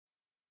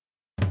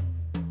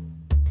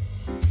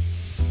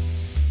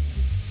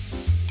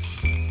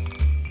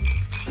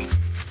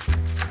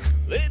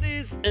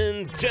Ladies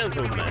and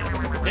gentlemen,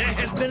 there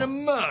has been a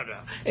murder,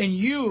 and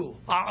you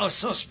are a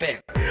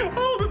suspect.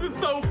 Oh, this is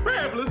so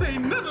fabulous.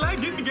 Ain't nothing like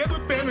getting together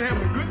with family and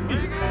having a good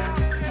meal.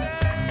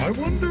 I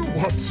wonder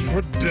what's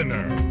for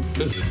dinner.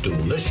 This is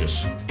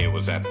delicious. It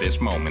was at this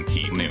moment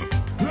he knew.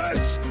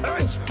 This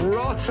is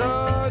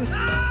rotten!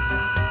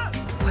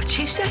 What'd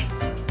you say?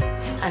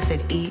 I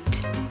said eat.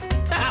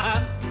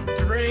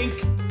 Drink.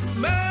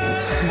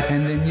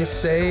 And then you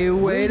say,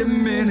 wait a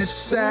minute,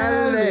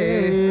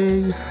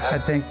 Sally. I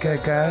think I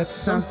got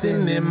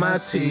something in my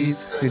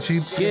teeth. Could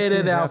you get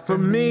it out for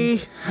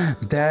me?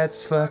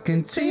 That's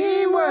fucking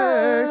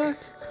teamwork.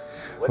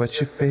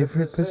 What's your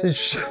favorite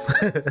position?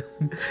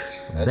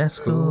 Let's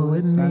go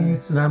with me.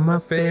 It's not my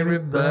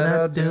favorite, but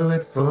I'll do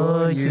it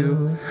for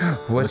you.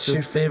 What's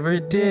your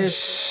favorite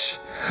dish?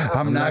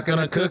 I'm not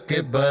gonna cook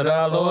it, but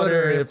I'll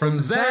order it from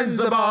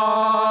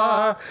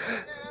Zanzibar.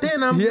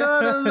 Then I'm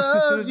gonna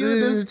love you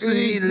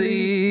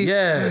discreetly.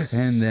 Yes.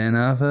 And then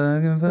I'll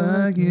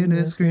fuck you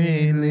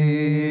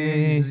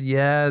discreetly.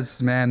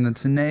 Yes, man. The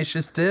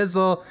Tenacious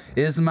Dizzle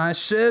is my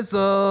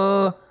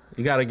shizzle.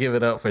 You gotta give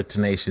it up for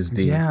Tenacious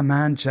D. Yeah,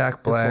 man.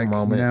 Jack Black.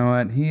 You know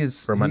what? He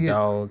is from a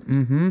dog.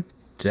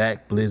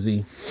 Jack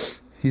Blizzy.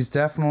 He's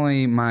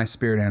definitely my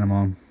spirit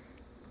animal.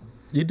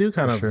 You do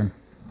kind of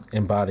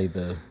embody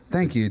the.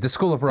 Thank you. The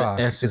School of Rock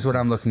is what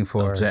I'm looking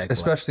for,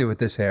 especially with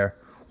this hair.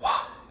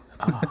 Wow.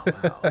 Oh,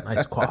 wow.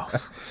 Nice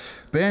quaff.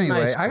 But anyway,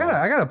 nice I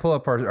gotta pull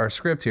up our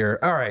script here.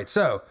 All right,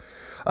 so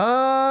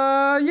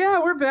yeah,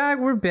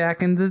 we're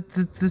back in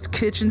the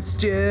kitchen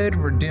stud.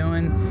 We're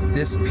doing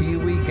this Pee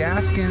Wee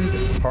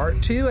Gaskins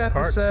Part 2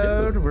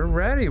 episode. We're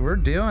ready. We're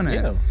doing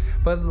it. Yeah.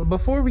 But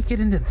before we get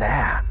into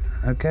that,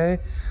 okay,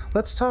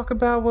 let's talk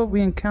about what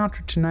we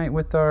encountered tonight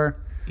with our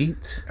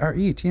eat,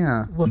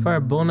 yeah. With our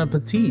bon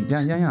appetit.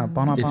 Yeah.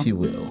 Bon appetit. If you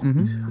will.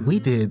 Mm-hmm. We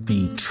did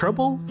the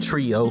Trouble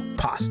Trio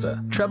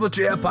Pasta. Trouble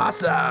Trio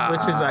Pasta.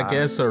 Which is, I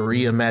guess, a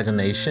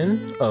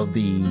reimagination of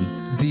the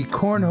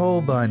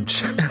Cornhole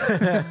Bunch.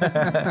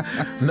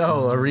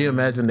 No, a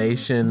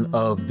reimagination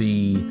of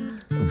the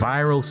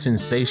viral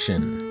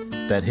sensation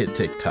that hit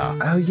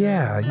TikTok. Oh,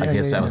 yeah. I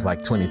guess that was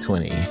like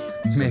 2020.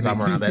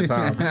 Sometime around that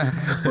time.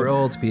 We're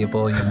old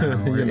people, you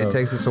know. It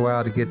takes us a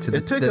while to get to the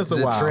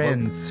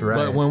trends, right?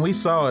 But when we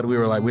saw it, we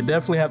were like, we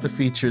definitely have to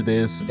feature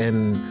this,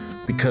 and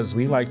because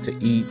we like to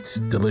eat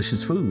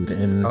delicious food,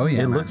 and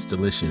it looks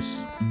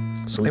delicious.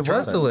 So it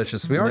was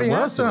delicious. We already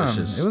had some.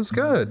 It was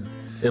good.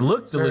 It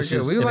looked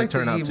delicious, and it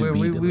turned out to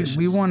be delicious.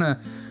 We want to...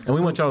 And we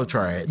want y'all to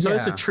try it. So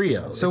it's a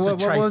trio. So it's a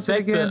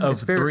trifecta of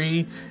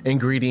 3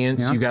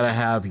 ingredients. Yeah. You got to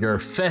have your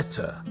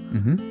feta,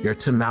 your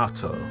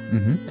tomato,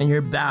 and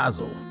your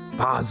basil.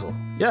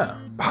 Yeah.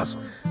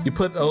 Basil. You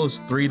put those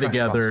 3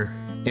 together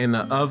in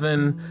the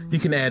oven. You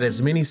can add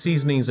as many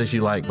seasonings as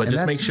you like, but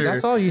just make sure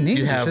that's all you need.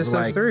 You have just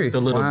like the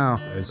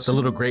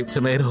little grape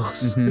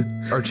tomatoes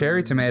or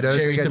cherry tomatoes.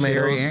 Cherry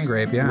and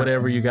grape,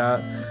 whatever you got,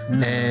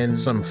 and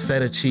some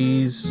feta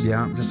cheese.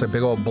 Yeah, just a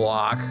big old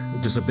block.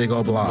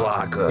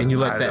 And you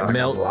let that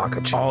melt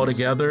all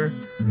together,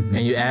 and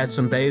you add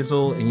some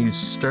basil, and you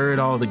stir it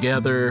all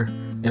together.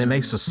 And it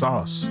makes a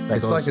sauce.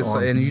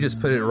 And you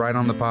just put it right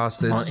on the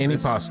pasta.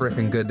 It's pasta.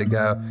 Freaking good to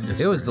go.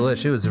 It was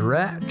delicious. It was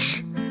rich.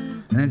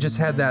 And it just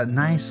had that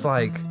nice,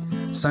 like,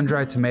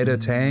 sun-dried tomato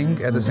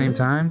tang at the same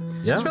time.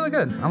 Yeah. It's really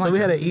good. We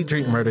had an eat,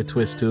 drink, murder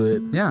twist to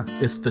it. Yeah.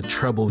 It's the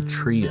Trouble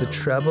Trio. The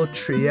Trouble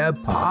Trio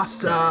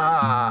Pasta.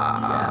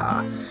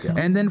 Yeah.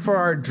 And then for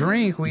our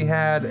drink, we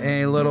had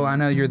a little, I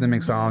know you're the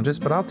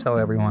mixologist, but I'll tell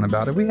everyone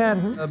about it. We had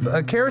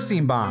a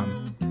kerosene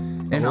bomb.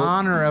 In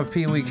honor of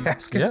Pee Wee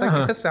Gaskins,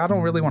 I guess. I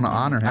don't really want to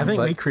honor him. I think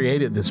we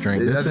created this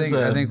drink.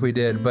 I think we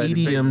did. But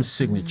EDM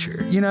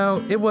signature. You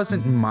know, it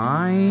wasn't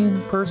my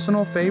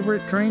personal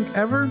favorite drink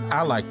ever.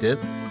 I liked it.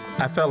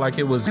 I felt like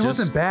it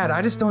wasn't bad.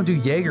 I just don't do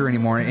Jaeger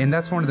anymore. And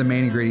that's one of the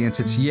main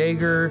ingredients. It's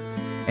Jaeger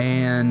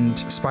and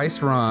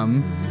spiced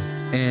rum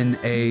in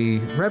a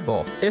Red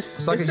Bull.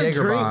 It's like a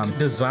Jaeger drink bomb.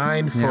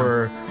 Designed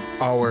for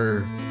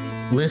our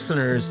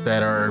listeners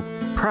that are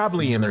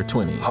probably in their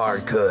 20s.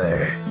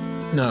 Hardcore.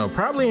 No,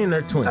 probably in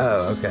their 20s.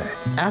 Oh, okay.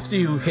 After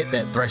you hit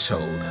that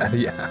threshold,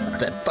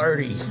 that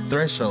 30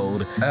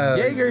 threshold,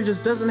 Jaeger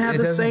just doesn't have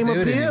the same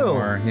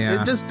appeal.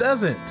 It just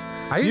doesn't.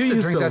 I used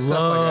to drink that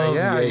stuff like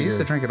that. I used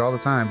to drink it all the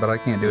time, but I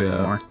can't do it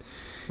anymore.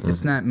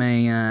 It's not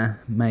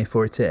my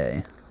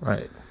forte.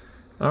 Right.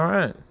 All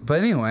right. But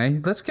anyway,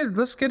 let's get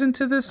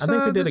into this. I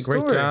think we did a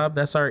great job.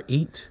 That's our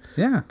eat.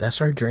 Yeah. That's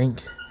our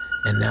drink.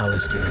 And now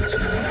let's get into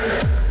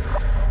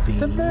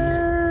the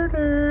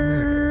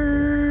murder.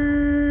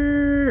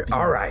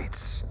 All right.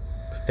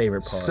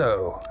 Favorite part.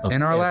 So,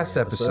 in our last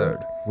episode,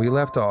 we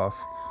left off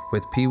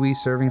with Pee Wee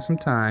serving some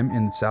time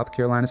in the South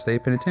Carolina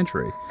State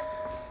Penitentiary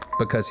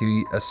because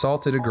he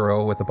assaulted a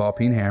girl with a ball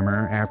peen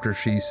hammer after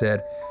she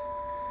said,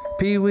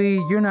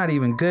 Pee-wee, you're not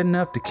even good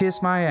enough to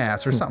kiss my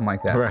ass, or something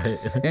like that. Right.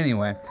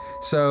 Anyway,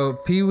 so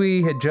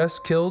Pee-wee had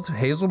just killed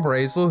Hazel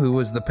Brazel, who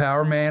was the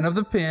power man of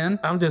the pen.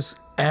 I'm just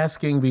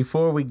asking,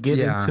 before we get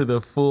into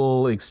the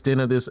full extent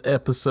of this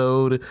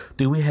episode,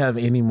 do we have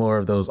any more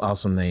of those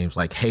awesome names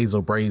like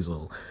Hazel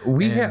Brazel?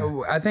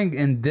 I think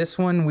in this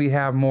one we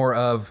have more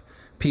of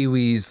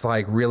Pee-wee's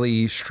like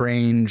really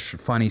strange,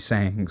 funny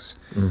sayings,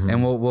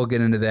 and we'll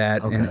get into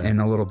that in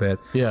a little bit.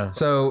 Yeah.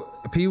 So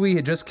Pee-wee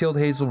had just killed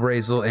Hazel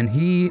Brazel, and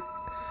he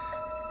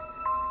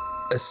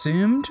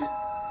assumed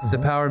the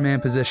power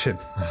man position.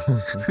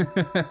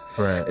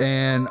 Right.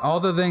 And all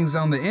the things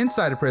on the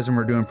inside of prison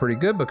were doing pretty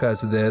good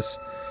because of this.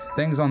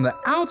 Things on the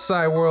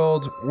outside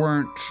world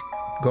weren't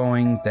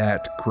going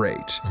that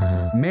great.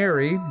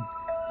 Mary,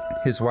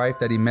 his wife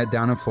that he met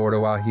down in Florida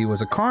while he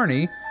was a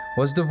carny,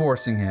 was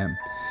divorcing him.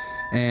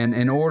 And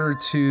in order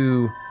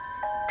to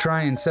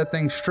try and set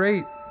things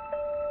straight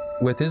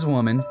with his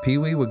woman,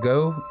 Pee-wee would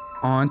go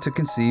on to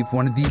conceive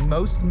one of the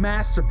most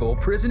masterful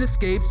prison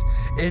escapes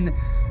in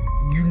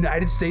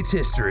United States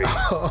history.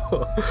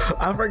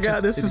 I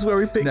forgot this is where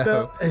we picked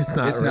up. It's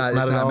not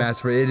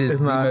masterful. It is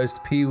the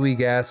most Pee-wee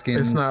Gaskins.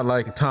 It's not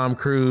like Tom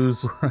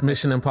Cruise,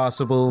 Mission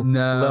Impossible.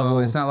 No,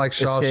 it's not like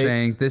Shawshank.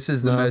 Escape. This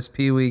is the most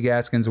Pee-wee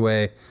Gaskins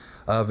way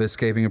of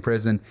escaping a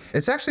prison.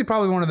 It's actually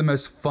probably one of the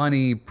most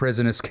funny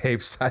prison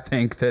escapes I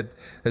think that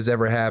has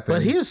ever happened.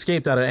 But he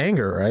escaped out of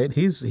anger, right?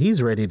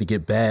 He's ready to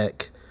get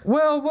back.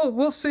 Well,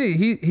 we'll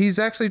see. He's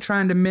actually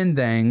trying to mend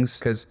things,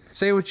 because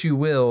say what you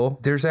will,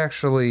 there's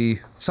actually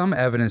some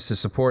evidence to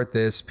support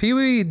this.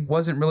 Pee-wee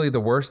wasn't really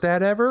the worst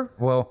dad ever.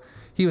 Well,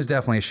 he was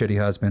definitely a shitty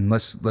husband.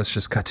 Let's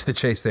just cut to the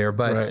chase there.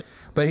 But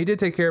he did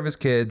take care of his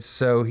kids,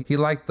 so he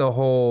liked the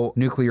whole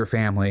nuclear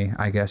family,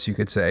 I guess you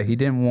could say. He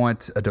didn't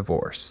want a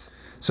divorce.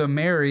 So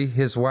Mary,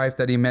 his wife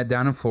that he met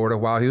down in Florida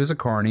while he was a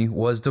carny,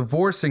 was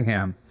divorcing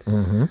him.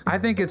 I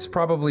think it's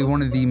probably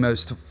one of the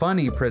most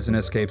funny prison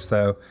escapes,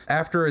 though.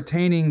 After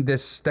attaining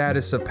this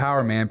status of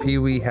power man,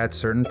 Pee-wee had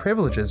certain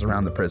privileges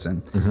around the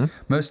prison.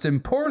 Most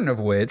important of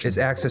which is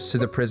access to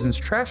the prison's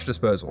trash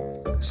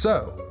disposal.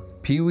 So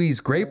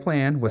Pee-wee's great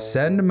plan was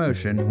set into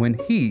motion when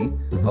he,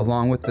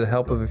 along with the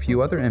help of a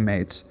few other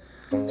inmates,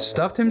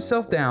 stuffed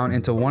himself down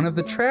into one of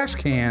the trash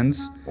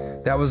cans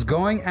that was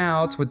going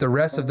out with the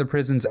rest of the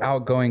prison's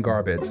outgoing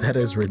garbage. That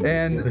is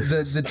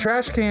ridiculous. And the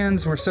trash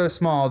cans were so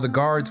small, the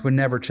guards would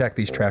never check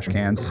these trash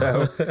cans.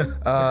 So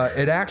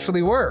it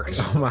actually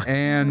worked. Oh my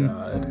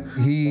God.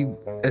 He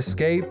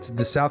escaped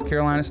the South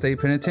Carolina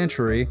State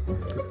Penitentiary.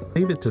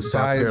 Leave it to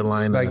South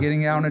Carolina by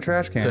getting out in a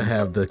trash can. to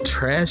have the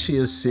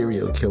trashiest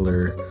serial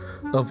killer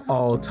of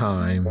all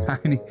time.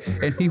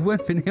 And he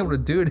wouldn't have been able to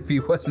do it if he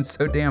wasn't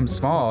so damn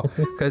small,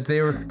 because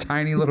they were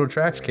tiny little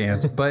trash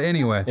cans. But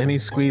anyway. And he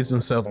squeezed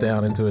himself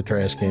down into a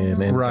trash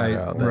can. And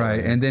Right.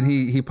 And then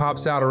he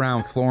pops out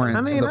around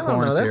Florence, the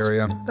Florence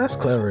area. That's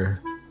clever.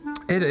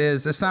 It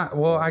is. It's not.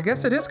 Well, I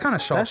guess it is kind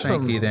of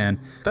Shawshanky then.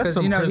 That's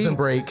some Prison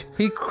Break.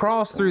 He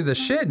crawls through the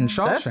shit in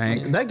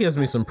Shawshank. That gives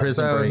me some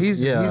Prison So Break.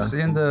 he's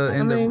in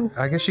the.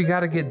 I guess you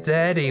got to get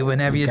dirty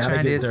whenever you're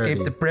trying to escape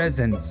dirty. the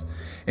prisons.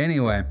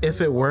 Anyway,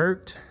 If it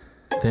worked,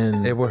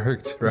 then it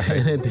worked, right?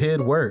 And it did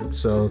work.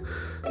 So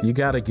you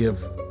got to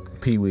give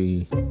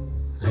Pee-wee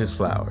his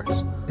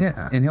flowers.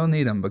 Yeah, and he'll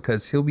need them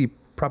because he'll be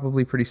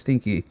probably pretty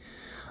stinky.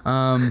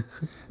 Now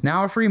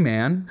a free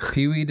man,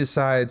 Pee-wee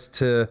decides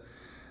to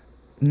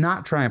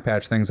not try and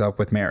patch things up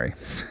with Mary.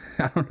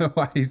 I don't know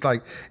why he's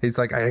like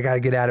I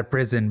gotta get out of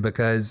prison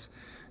because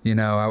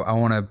I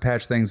want to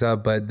patch things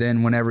up. But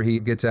then whenever he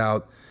gets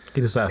out,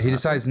 he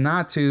decides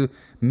not to,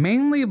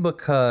 mainly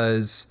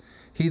because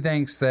he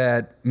thinks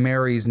that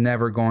Mary's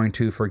never going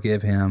to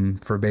forgive him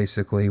for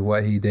basically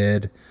what he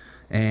did.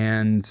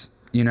 And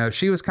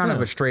she was kind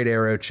of a straight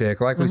arrow chick.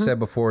 Like we said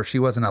before, she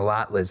wasn't a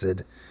lot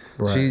lizard.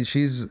 Right.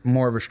 She's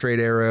more of a straight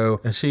arrow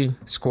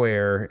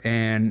square,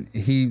 and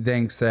he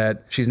thinks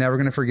that she's never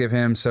going to forgive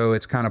him, so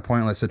it's kind of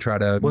pointless to try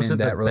to mend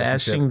that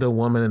relationship. Bashing the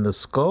woman in the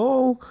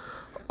skull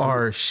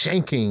or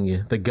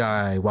shanking the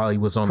guy while he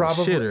was on the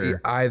shitter?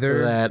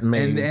 Either.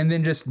 And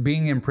then just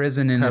being in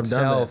prison in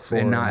itself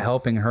and not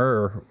helping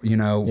her,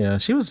 Yeah,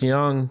 she was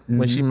young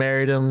when she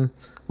married him.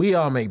 We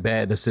all make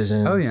bad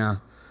decisions. Oh, yeah.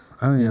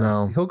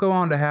 He'll go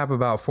on to have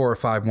about 4 or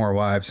 5 more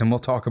wives, and we'll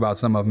talk about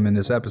some of them in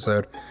this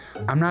episode.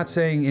 I'm not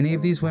saying any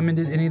of these women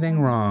did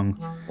anything wrong.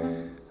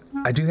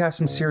 I do have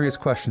some serious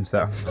questions,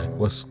 though.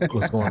 What's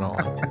going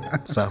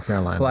on? South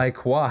Carolina.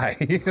 Like, why?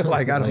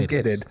 I don't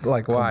get it.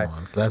 Like, why?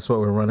 That's what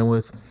we're running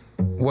with?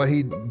 What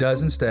he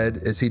does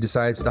instead is he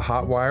decides to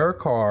hotwire a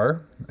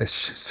car as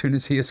soon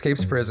as he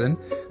escapes prison,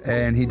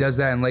 and he does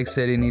that in Lake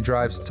City, and he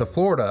drives to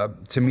Florida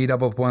to meet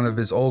up with one of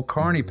his old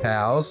carny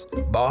pals,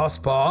 Boss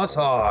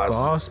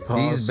Hoss.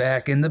 He's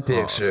back in the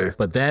picture.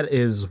 But that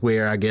is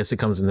where I guess it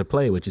comes into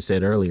play, what you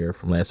said earlier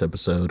from last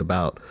episode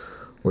about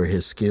where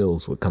his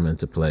skills would come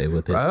into play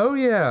with his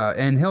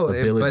and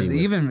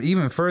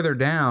even further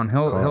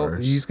down,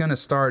 he's going to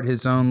start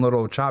his own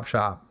little chop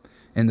shop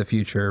in the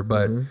future,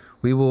 but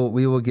we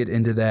will get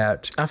into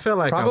that. I feel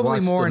like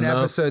probably more in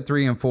episode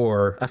 3 and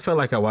 4. I feel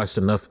like I watched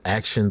enough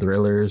action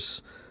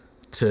thrillers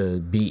to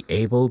be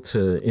able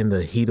to, in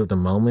the heat of the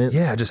moment.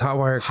 Yeah, just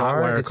hotwire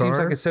car. It seems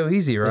like it's so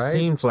easy, right? It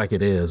seems like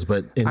it is,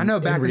 but I know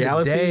back in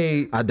reality, the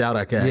day, I doubt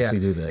I could actually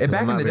do that. And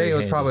back in the day, it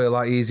was probably a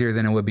lot easier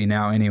than it would be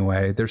now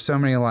anyway. There's so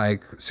many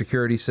like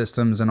security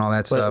systems and all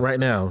that stuff. But right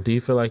now, do you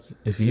feel like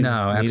if you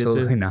No, needed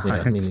absolutely to? not.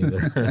 Yeah, me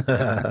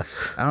neither.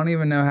 I don't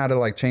even know how to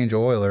like change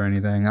oil or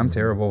anything. I'm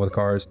terrible with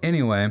cars.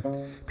 Anyway,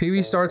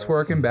 Pee-wee starts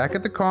working back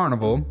at the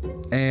carnival,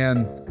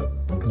 and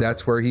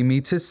that's where he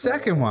meets his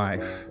second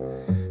wife,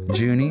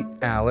 Junie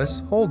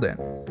Alice Holden.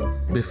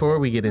 Before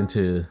we get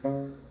into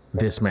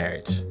this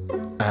marriage,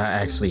 I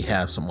actually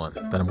have someone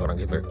that I'm going to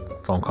give a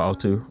phone call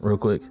to real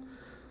quick.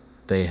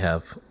 They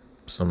have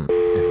some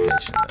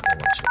information that they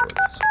want to share with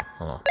us.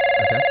 Hold on.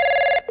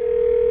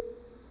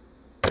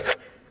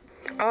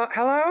 Okay.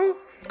 Hello?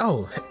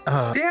 Oh,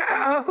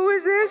 Yeah, who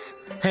is this?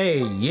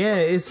 hey, yeah,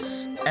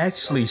 it's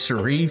actually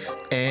Sharif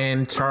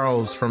and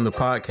Charles from the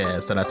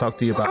podcast that I talked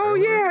to you about. Oh,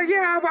 earlier.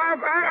 yeah,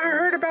 I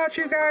heard about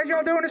you guys.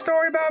 Y'all doing a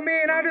story about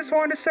me, and I just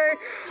wanted to say,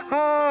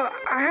 I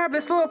have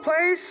this little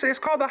place. It's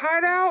called The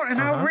Hideout, and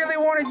I really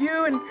wanted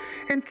you and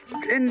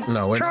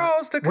No, we're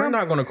Charles not, to come. we're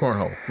not going to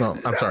cornhole. No,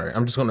 I'm sorry.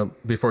 I'm just going to,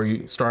 before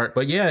you start.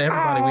 But yeah,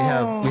 everybody,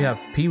 we have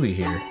Pee-wee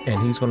here, and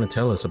he's going to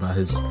tell us about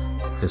his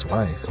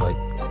wife. Like,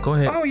 go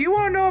ahead. Oh, you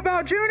want to know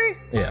about Junie?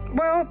 Yeah.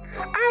 Well,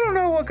 I don't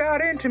know what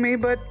got into me,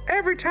 but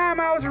every time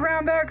I was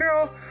around that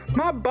girl,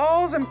 my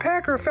balls and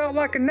pecker felt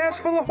like a nest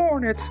full of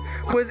hornets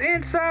was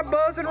inside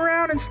buzzing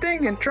around and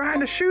stinging, trying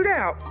to shoot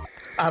out.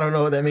 I don't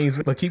know what that means,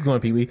 but keep going,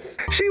 Pee-wee.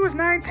 She was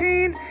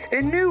 19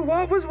 and knew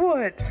what was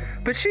what,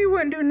 but she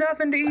wouldn't do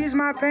nothing to ease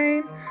my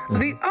pain.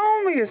 The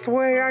onlyest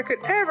way I could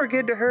ever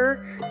get to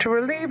her to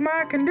relieve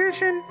my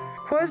condition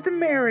was to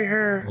marry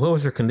her. What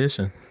was your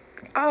condition?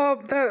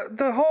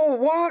 The whole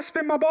wasp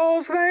in my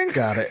balls thing.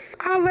 Got it.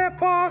 I left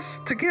Boss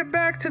to get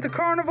back to the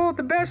carnival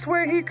the best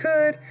way he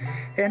could,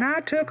 and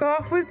I took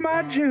off with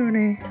my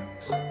Junie.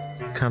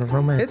 Kind of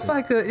romantic. It's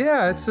like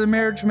it's a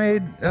marriage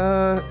made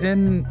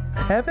in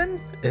heaven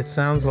It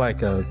sounds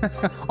like a...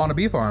 on a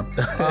bee farm.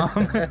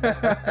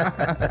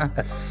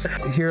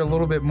 Hear a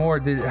little bit more.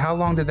 How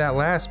long did that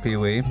last,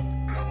 Pee-wee?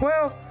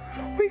 Well,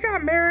 we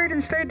got married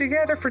and stayed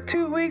together for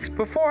 2 weeks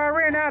before I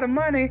ran out of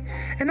money,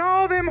 and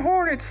all them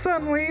hornets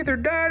suddenly either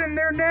died in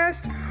their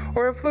nest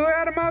or it flew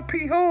out of my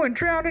pee hole and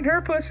drowned in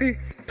her pussy.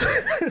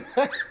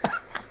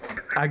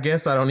 I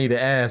guess I don't need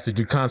to ask, did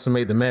you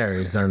consummate the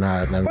marriage or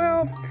not?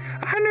 Well,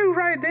 I knew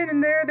right then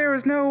and there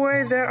was no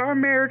way that our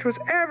marriage was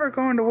ever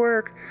going to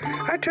work.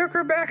 I took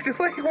her back to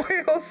Lake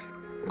Wales,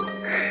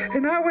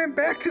 and I went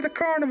back to the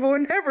carnival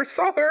and never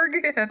saw her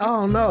again.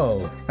 Oh,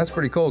 no. That's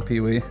pretty cold,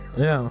 Pee-wee.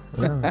 Yeah.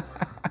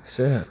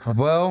 Shit.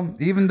 Well,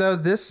 even though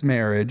this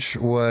marriage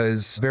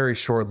was very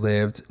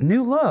short-lived,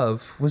 new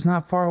love was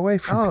not far away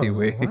from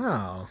Pee-wee.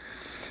 Wow.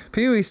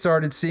 Pee-wee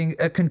started seeing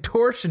a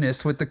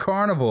contortionist with the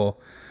carnival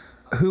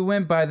who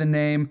went by the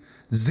name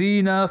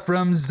Zena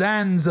from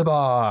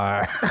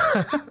Zanzibar.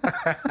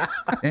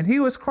 And he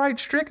was quite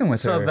stricken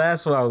with her. So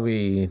that's why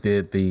we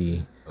did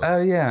the... Oh,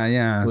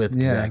 yeah. With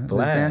Jack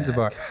Black.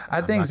 Zanzibar.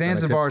 I think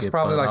Zanzibar is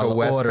probably like a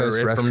West Coast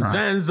restaurant. From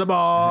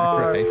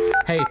Zanzibar. Right.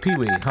 Hey,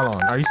 Pee-wee, hold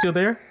on. Are you still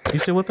there? You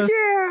still with us?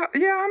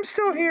 Yeah, I'm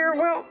still here.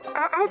 Well,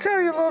 I'll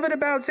tell you a little bit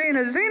about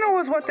Zena. Zena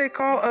was what they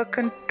call a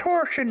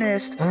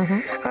contortionist,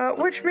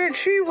 which meant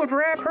she would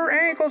wrap her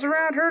ankles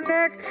around her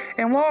neck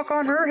and walk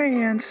on her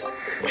hands.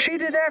 She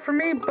did that for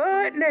me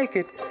butt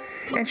naked,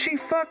 and she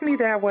fucked me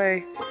that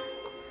way,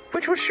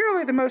 which was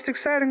surely the most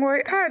exciting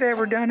way I'd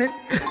ever done it.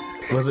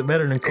 Was it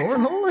better than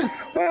cornholing?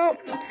 Well,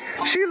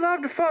 she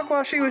loved to fuck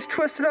while she was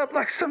twisted up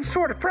like some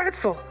sort of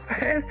pretzel.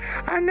 And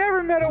I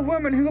never met a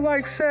woman who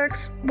liked sex,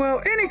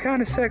 well, any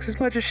kind of sex as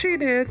much as she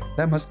did.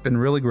 That must have been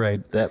really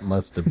great. That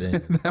must have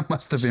been. That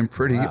must have been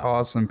pretty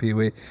awesome,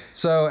 Pee-wee.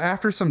 So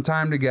after some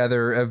time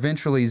together,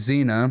 eventually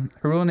Zena,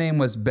 her real name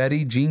was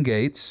Betty Jean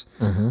Gates,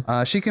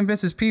 she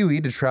convinces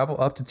Pee-wee to travel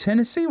up to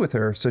Tennessee with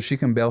her so she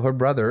can bail her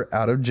brother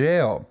out of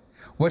jail.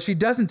 What she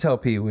doesn't tell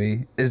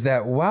Pee-wee is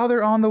that while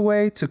they're on the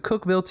way to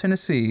Cookeville,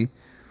 Tennessee,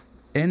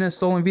 in a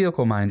stolen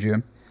vehicle, mind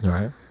you, All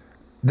right.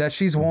 that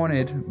she's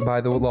wanted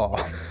by the law.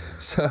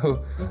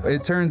 So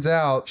it turns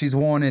out she's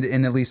wanted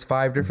in at least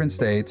 5 different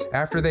states.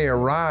 After they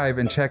arrive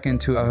and check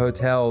into a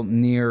hotel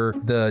near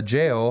the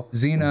jail,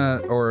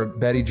 Zena, or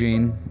Betty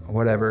Jean,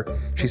 whatever,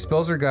 she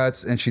spills her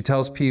guts and she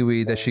tells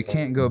Pee-wee that she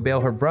can't go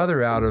bail her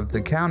brother out of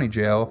the county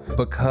jail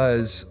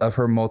because of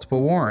her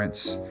multiple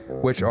warrants,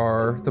 which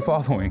are the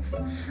following: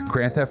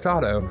 grand theft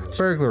auto,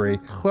 burglary,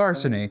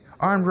 larceny,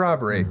 armed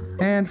robbery,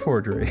 and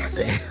forgery.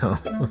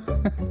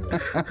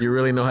 Damn. You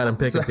really know how to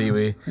pick a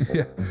Pee-wee.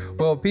 Yeah.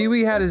 Well,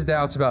 Pee-wee had his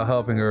doubts about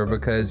helping her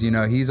because,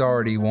 he's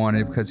already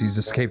wanted because he's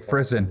escaped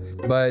prison.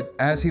 But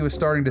as he was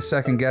starting to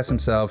second guess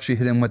himself, she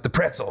hit him with the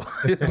pretzel.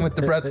 Hit him with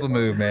the pretzel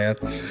move, man.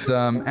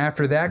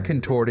 After that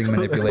contorting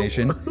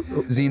manipulation,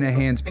 Zena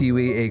hands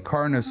Pee-wee a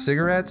carton of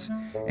cigarettes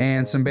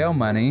and some bail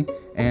money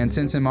and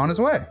sends him on his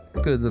way.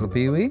 Good little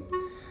Pee-wee.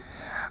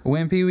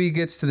 When Pee-wee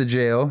gets to the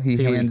jail,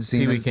 he hands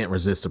Zena's... Pee-wee can't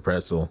resist a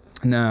pretzel.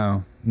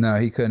 No,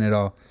 he couldn't at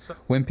all.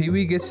 When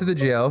Pee-wee gets to the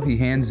jail, he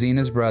hands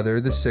Zena's brother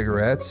the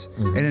cigarettes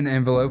and an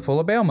envelope full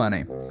of bail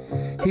money.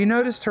 He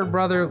noticed her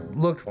brother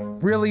looked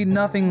really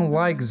nothing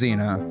like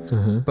Zena,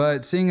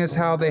 but seeing as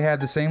how they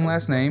had the same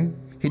last name,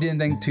 he didn't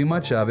think too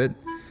much of it.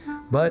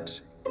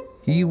 But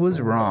he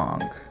was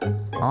wrong.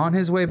 On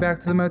his way back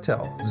to the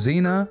motel,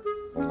 Zena,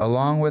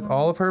 along with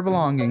all of her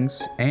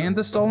belongings and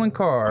the stolen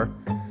car,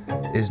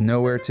 is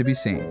nowhere to be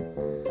seen.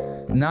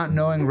 Not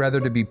knowing whether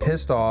to be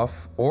pissed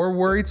off or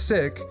worried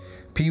sick,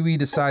 Pee-wee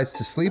decides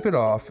to sleep it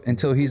off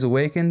until he's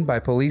awakened by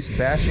police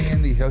bashing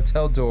in the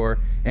hotel door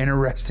and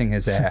arresting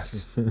his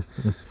ass.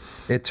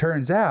 It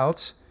turns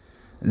out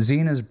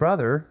Zena's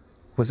brother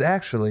was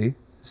actually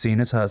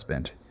Zena's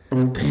husband.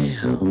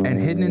 Damn.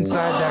 And hidden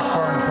inside that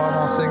carton of Pall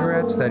Mall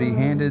cigarettes that he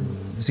handed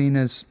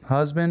Zena's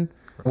husband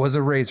was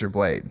a razor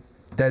blade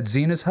that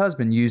Zena's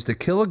husband used to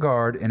kill a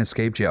guard and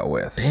escape jail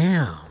with.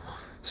 Damn.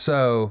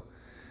 So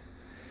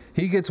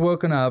he gets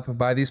woken up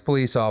by these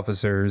police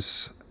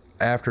officers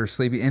after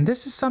sleeping. And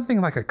this is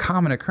something like a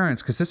common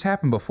occurrence because this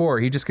happened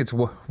before. He just gets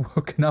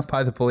woken up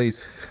by the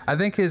police. I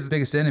think his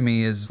biggest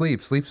enemy is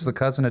sleep. Sleep is the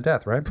cousin of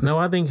death, right? No,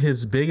 I think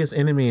his biggest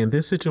enemy in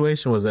this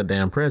situation was that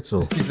damn pretzel.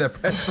 That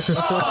pretzel.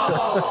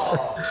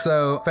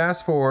 So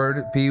fast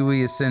forward,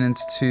 Pee-wee is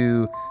sentenced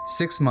to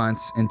 6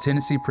 months in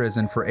Tennessee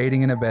prison for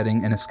aiding and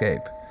abetting an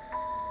escape.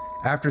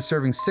 After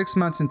serving 6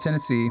 months in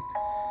Tennessee,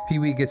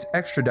 Pee-wee gets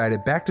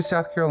extradited back to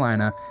South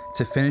Carolina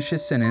to finish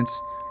his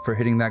sentence for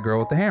hitting that girl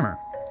with the hammer.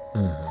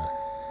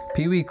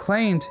 Pee-wee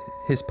claimed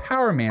his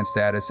power man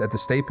status at the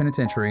state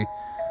penitentiary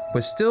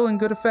was still in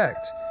good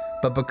effect,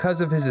 but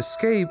because of his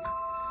escape,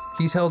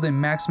 he's held in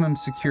maximum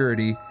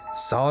security,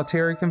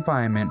 solitary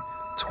confinement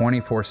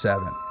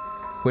 24/7,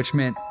 which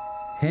meant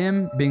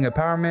him being a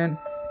power man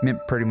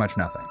meant pretty much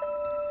nothing.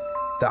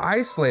 The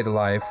isolated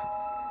life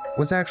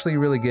was actually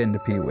really getting to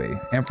Pee-wee,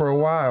 and for a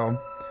while,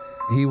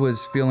 he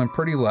was feeling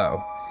pretty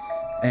low.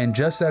 And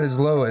just at his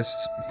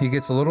lowest, he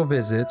gets a little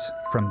visit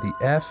from the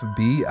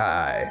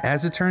FBI.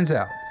 As it turns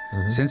out,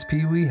 since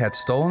Pee-wee had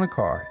stolen a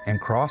car and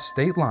crossed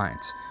state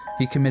lines,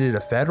 he committed a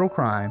federal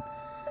crime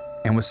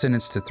and was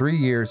sentenced to 3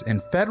 years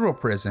in federal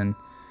prison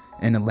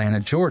in Atlanta,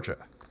 Georgia.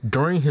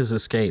 During his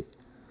escape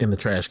in the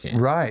trash can.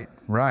 Right.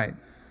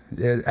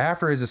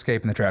 After his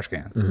escape in the trash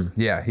can.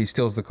 Yeah, he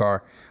steals the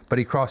car, but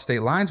he crossed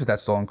state lines with that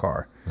stolen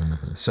car.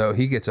 So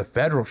he gets a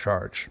federal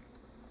charge,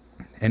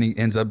 and he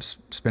ends up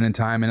spending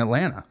time in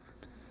Atlanta.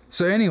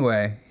 So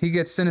anyway, he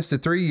gets sentenced to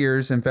 3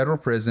 years in federal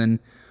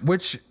prison,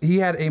 which he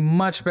had a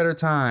much better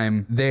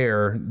time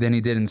there than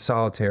he did in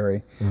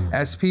solitary.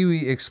 As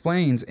Pee-wee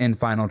explains in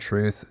Final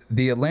Truth,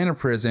 the Atlanta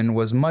prison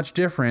was much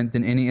different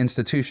than any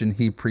institution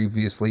he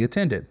previously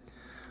attended.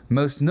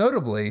 Most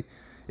notably,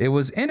 it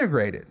was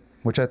integrated,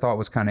 which I thought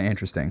was kind of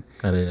interesting.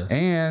 That is.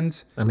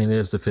 And I mean,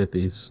 it's the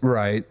 50s.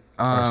 Right.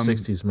 Or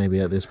 60s maybe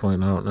at this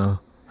point. I don't know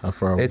how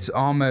far away. It's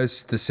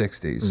almost the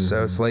 60s,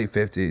 so it's late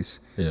 50s.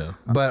 Yeah.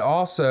 But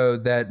also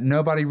that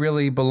nobody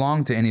really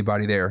belonged to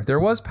anybody there. There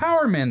was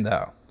power men,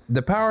 though.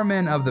 The power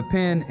men of the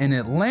pen in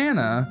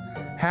Atlanta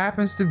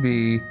happens to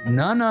be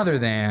none other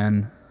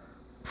than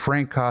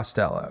Frank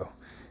Costello.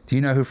 Do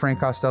you know who Frank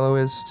Costello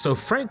is? So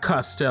Frank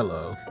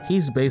Costello,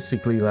 he's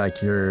basically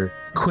like your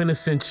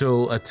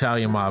quintessential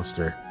Italian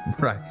mobster.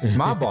 Right.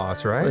 Mob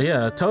boss, right?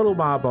 Yeah, total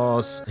mob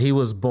boss. He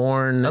was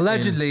born...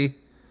 Allegedly.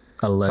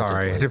 Allegedly.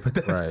 Sorry, I had to put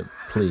that. Right.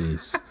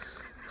 Please.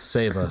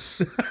 Save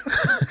us.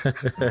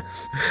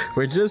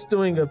 We're just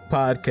doing a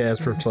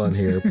podcast for fun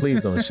here.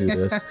 Please don't shoot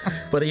us.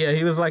 But yeah,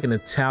 he was like an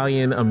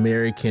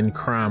Italian-American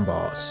crime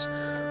boss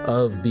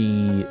of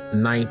the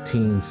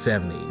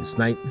 1970s.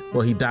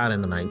 Well, he died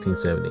in the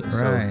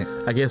 1970s. Right.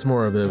 So I guess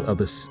more of the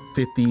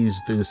 50s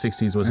through the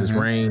 60s was his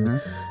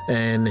reign.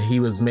 And he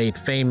was made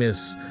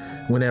famous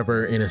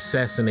whenever an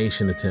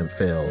assassination attempt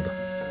failed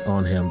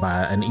on him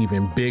by an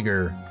even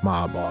bigger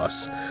mob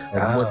boss.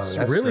 And what's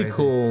really crazy.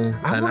 Cool,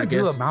 I and want to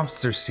do guess a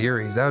mobster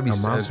series. That would be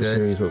so mobster good.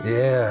 series would,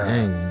 yeah.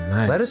 Dang,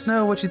 nice. Let us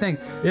know what you think.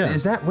 Yeah.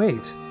 Is that,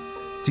 wait,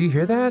 do you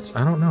hear that?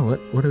 I don't know.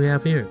 What do we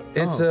have here?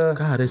 It's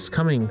God, it's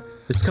coming.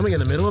 It's coming in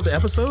the middle of the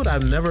episode.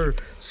 I've never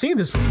seen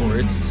this before.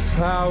 It's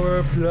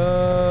Power Plug.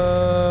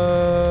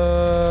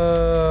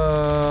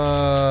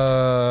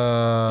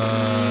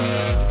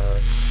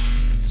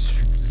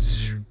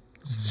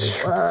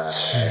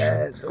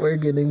 What? We're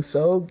getting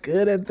so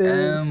good at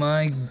this. Oh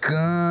my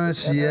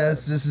gosh,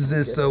 yes, this is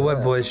it. So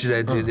what voice should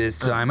I do this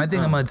time? I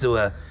think I'm gonna do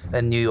a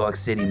New York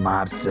City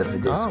mobster for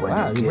this one.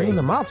 Wow, Okay? you're bringing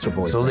the mobster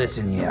voice. So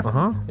listen here.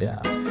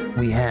 Yeah.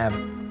 We have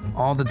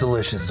all the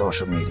delicious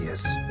social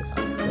medias.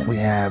 We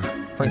have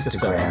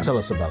Instagram. Tell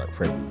us about it,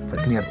 Frank.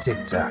 We have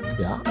TikTok.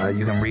 Yeah.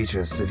 You can reach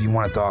us if you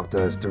want to talk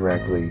to us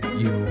directly.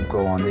 You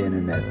go on the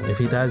internet. If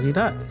he dies, he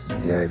dies.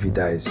 Yeah, if he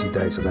dies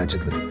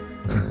allegedly.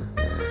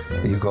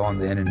 You go on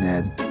the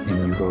internet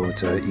and you go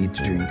to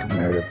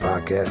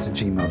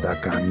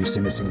eatdrinkmurderpodcast@gmail.com. You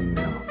send us an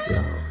email.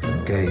 Yeah.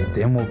 Okay,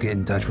 then we'll get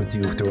in touch with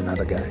you through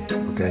another guy.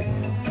 Okay,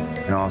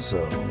 and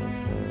also,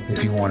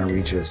 if you want to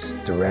reach us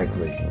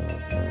directly,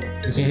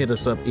 You can hit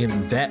us up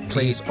in that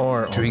place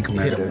or Drink on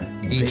Murder.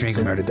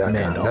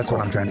 EatDrinkMurder.com. That's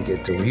what I'm trying to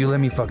get to. Will you let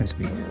me fucking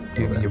speak?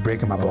 You're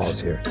breaking my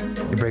balls here.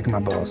 You're breaking my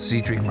balls.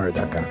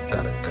 EatDrinkMurder.com.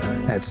 Got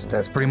it.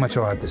 That's pretty much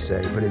all I have to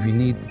say. But if you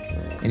need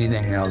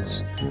anything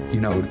else, you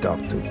know who to talk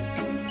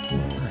to.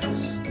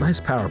 Nice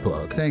power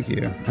plug. Thank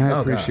you. I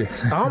appreciate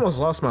it. I almost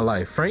lost my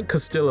life. Frank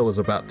Costello was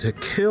about to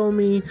kill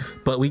me,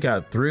 but we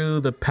got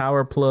through the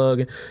power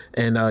plug.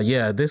 And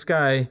this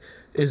guy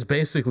is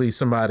basically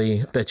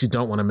somebody that you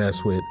don't want to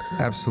mess with.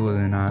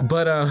 Absolutely not.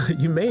 But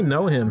you may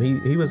know him.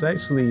 He was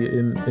actually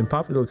in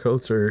popular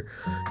culture.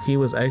 He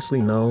was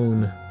actually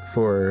known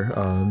for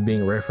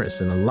being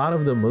referenced in a lot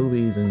of the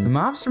movies and the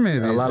mobster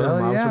movies. A lot of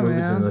the mobster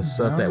movies and the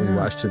stuff that we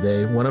watch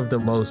today. One of the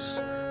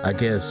most, I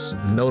guess,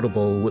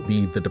 notable would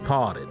be The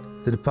Departed.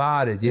 The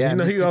Departed, yeah.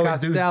 Mr.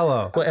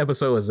 Costello. What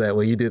episode was that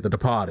where you did The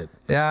Departed?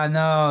 Yeah,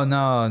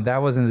 no,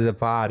 that wasn't The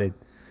Departed.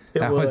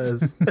 It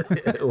was.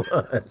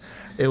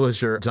 It was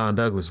your John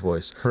Douglas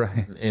voice.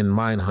 Right. In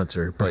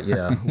Mindhunter. But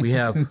yeah, we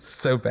have...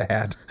 so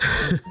bad.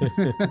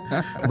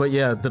 But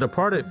yeah, The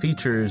Departed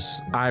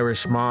features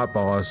Irish mob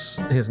boss.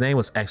 His name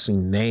was actually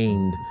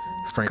named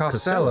Frank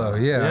Costello.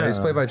 Yeah. He's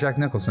played by Jack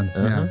Nicholson.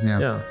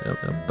 Yeah.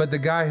 But the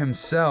guy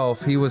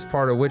himself, he was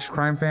part of which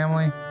crime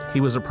family?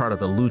 He was a part of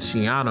the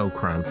Luciano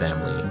crime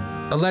family.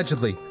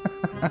 Allegedly.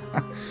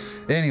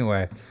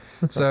 Anyway,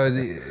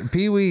 so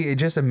Pee-wee,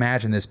 just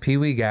imagine this.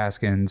 Pee-wee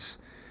Gaskins,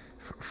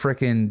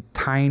 freaking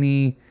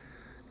tiny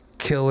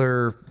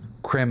killer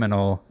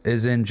criminal,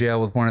 is in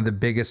jail with one of the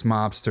biggest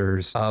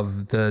mobsters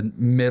of the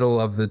middle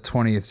of the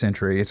 20th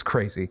century. It's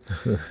crazy.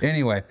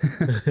 Anyway,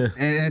 and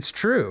it's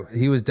true.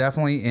 He was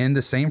definitely in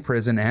the same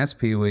prison as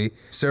Pee-wee,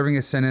 serving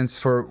a sentence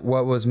for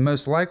what was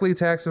most likely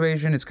tax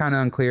evasion. It's kind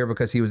of unclear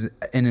because he was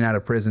in and out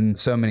of prison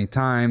so many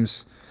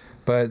times.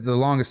 But the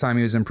longest time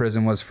he was in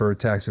prison was for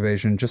tax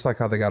evasion, just like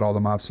how they got all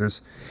the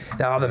mobsters.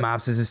 All the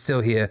mobsters is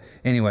still here.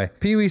 Anyway,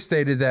 Pee-wee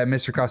stated that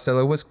Mr.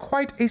 Costello was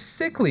quite a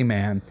sickly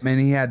man, and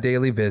he had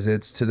daily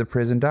visits to the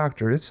prison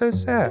doctor. It's so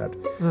sad.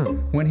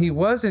 When he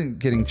wasn't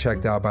getting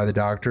checked out by the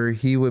doctor,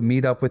 he would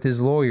meet up with his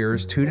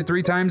lawyers 2 to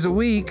 3 times a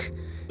week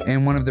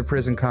in one of the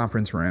prison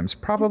conference rooms.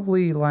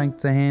 Probably like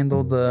to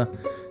handle the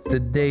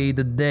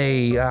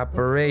day-to-day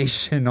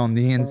operation on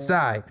the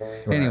inside.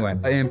 Right. Anyway,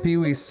 in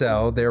Pee-wee's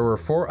cell, there were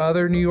 4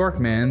 other New York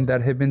men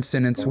that had been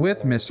sentenced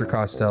with Mr.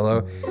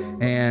 Costello,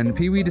 and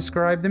Pee-wee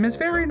described them as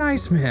very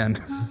nice men.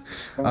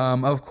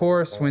 Of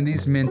course, when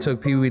these men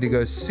took Pee-wee to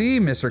go see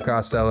Mr.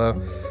 Costello,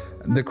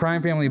 the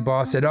crime family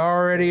boss had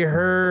already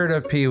heard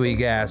of Pee-wee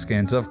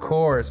Gaskins. Of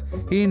course,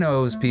 he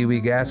knows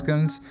Pee-wee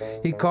Gaskins.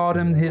 He called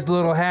him his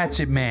little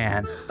hatchet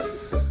man.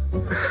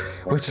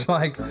 Which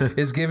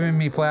is giving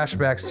me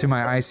flashbacks to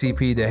my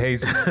ICP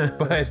days,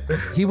 but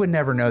he would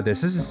never know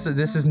this.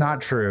 This is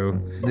not true.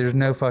 There's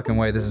no fucking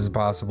way this is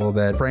possible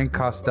that Frank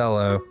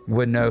Costello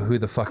would know who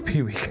the fuck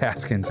Pee-wee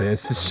Gaskins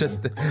is. It's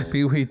just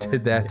Pee-wee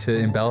did that to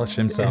embellish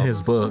himself. In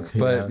his book.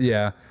 But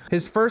yeah.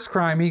 His first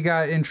crime, he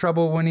got in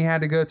trouble when he had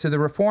to go to the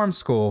reform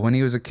school. When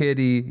he was a kid,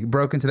 he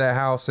broke into that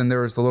house and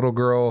there was the little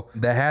girl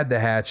that had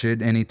the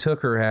hatchet, and he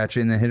took her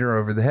hatchet and then hit her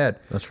over the head.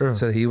 That's true.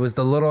 So he was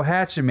the little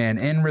hatchet man.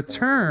 In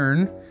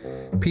return,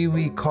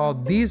 Pee-wee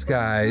called these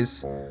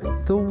guys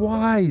the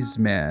wise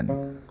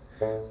men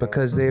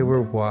because they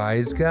were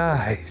wise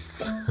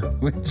guys,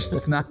 which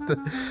is not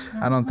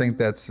I don't think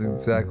that's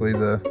exactly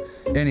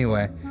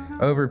anyway.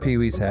 Over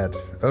Pee-wee's head,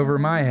 over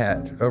my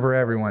head, over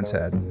everyone's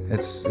head.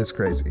 It's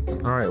crazy.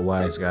 All right,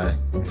 wise guy.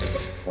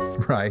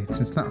 Right.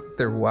 It's not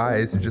they're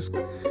wise. They're just,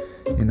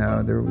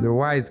 they're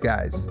wise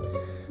guys.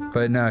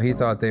 But no, he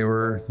thought they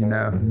were,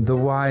 the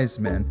wise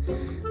men.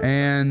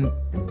 And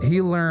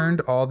he learned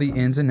all the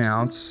ins and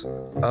outs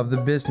of the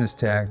business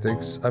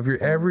tactics of your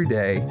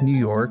everyday New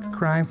York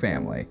crime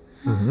family.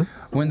 Mm-hmm.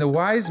 When the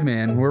wise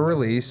men were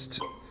released,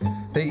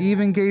 they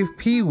even gave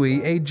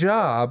Pee-wee a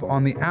job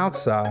on the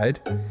outside,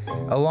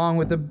 along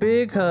with a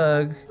big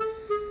hug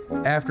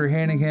after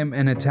handing him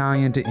an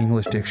Italian to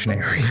English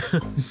dictionary.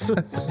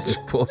 Such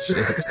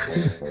bullshit.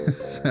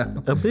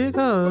 A big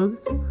hug.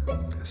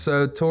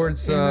 So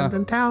towards an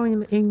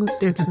Italian to English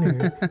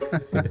dictionary.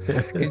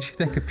 Could you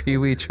think of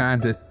Pee-wee trying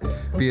to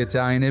be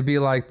Italian? It'd be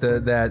like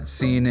that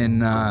scene in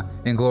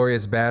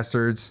Inglourious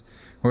Bastards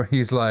where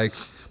he's like,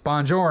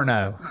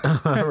 Buongiorno.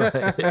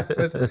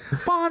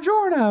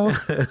 Buongiorno.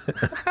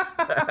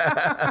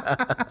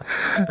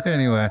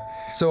 Anyway,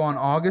 so on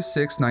August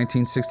 6,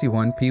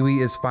 1961, Pee-wee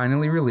is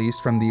finally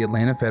released from the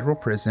Atlanta Federal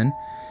Prison.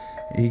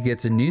 He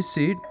gets a new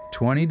suit,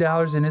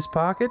 $20 in his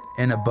pocket,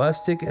 and a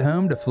bus ticket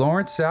home to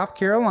Florence, South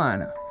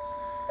Carolina.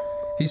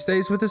 He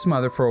stays with his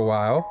mother for a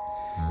while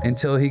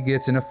until he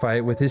gets in a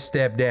fight with his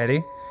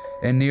stepdaddy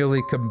and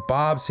nearly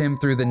kebabs him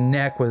through the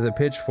neck with a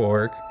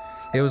pitchfork.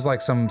 It was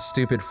like some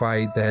stupid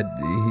fight that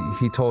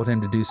he told him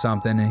to do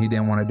something and he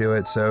didn't want to do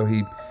it, so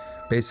he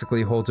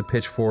basically holds a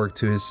pitchfork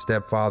to his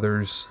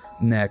stepfather's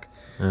neck.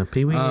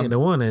 Pee-wee ain't the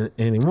one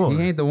anymore. He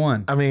ain't the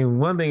one. I mean,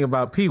 one thing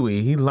about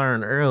Pee-wee, he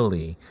learned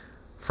early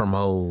from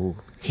old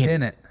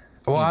Hennett.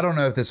 Well, I don't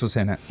know if this was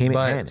Hennett,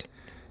 but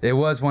it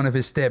was one of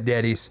his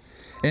stepdaddies.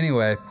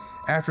 Anyway,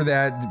 after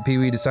that, Pee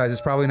Wee decides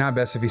it's probably not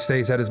best if he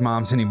stays at his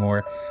mom's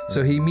anymore.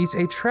 So he meets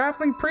a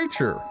traveling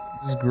preacher.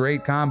 This is a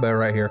great combo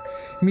right here.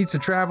 He meets a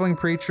traveling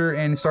preacher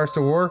and starts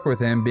to work with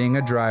him being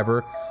a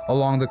driver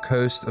along the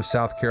coast of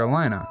South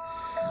Carolina,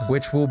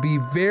 which will be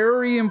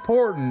very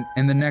important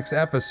in the next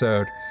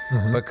episode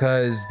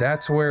because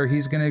that's where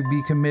he's going to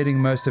be committing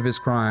most of his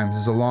crimes,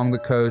 is along the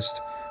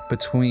coast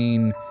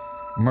between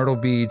Myrtle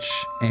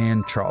Beach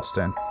and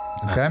Charleston.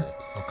 Okay?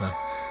 Okay.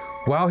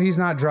 While he's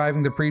not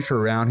driving the preacher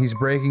around, he's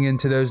breaking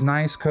into those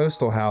nice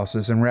coastal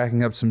houses and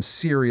racking up some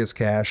serious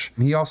cash.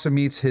 He also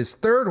meets his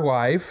third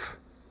wife,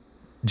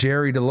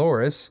 Jerry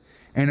Dolores,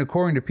 and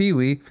according to Pee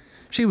Wee,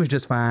 she was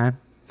just fine.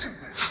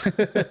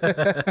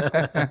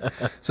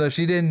 So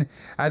she didn't.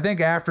 I think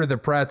after the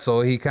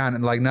pretzel, he kind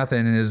of like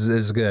nothing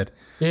is good.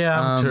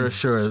 Yeah, I'm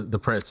sure the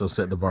pretzel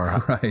set the bar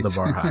high. Right. The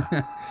bar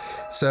high.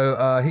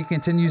 So he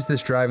continues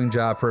this driving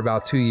job for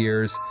about 2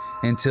 years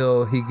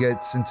until he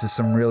gets into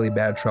some really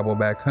bad trouble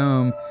back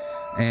home,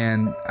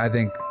 and I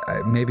think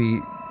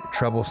maybe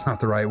trouble's not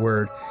the right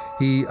word.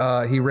 He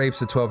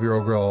rapes a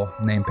 12-year-old girl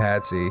named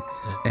Patsy,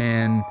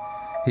 and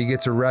he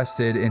gets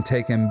arrested and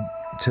taken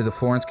to the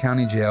Florence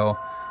County Jail.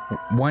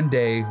 One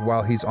day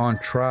while he's on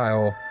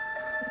trial,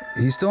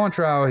 he's still on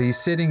trial, he's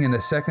sitting in the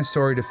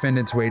second-story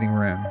defendant's waiting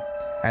room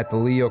at the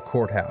Leo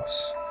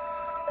Courthouse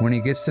when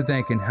he gets to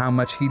thinking how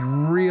much he'd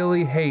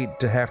really hate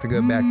to have to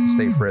go back to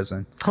state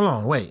prison. Hold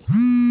on, wait.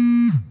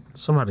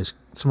 Somebody's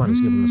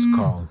giving us a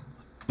call.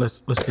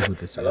 Let's see who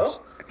this is.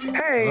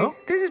 Hey, Hello?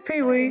 this is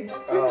Pee Wee.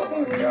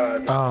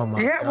 Oh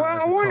my Yeah, God,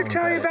 well, I wanted to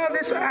tell you about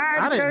this. I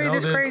had to tell you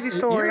this crazy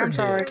story. I'm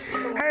sorry.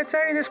 I had to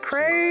tell you this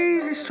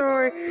crazy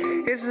story.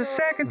 It's the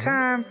second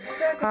time,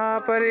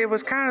 but it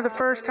was kind of the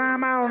first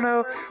time. I don't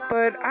know.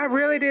 But I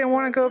really didn't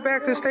want to go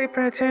back to the state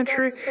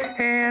penitentiary.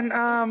 And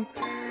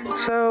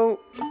so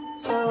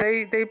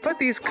they put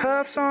these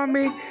cuffs on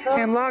me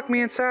and locked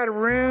me inside a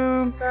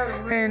room,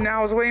 and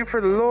I was waiting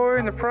for the lawyer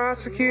and the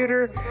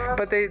prosecutor,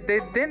 but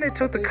then they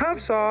took the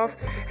cuffs off,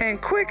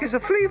 and quick as a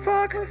flea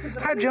fuck,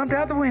 I jumped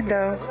out the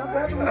window.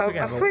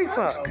 A flea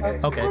fuck.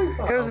 Okay.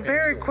 It was a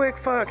very quick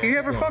fuck. You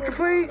ever fucked a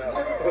flea?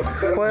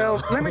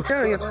 Well, let me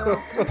tell you,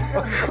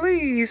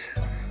 fleas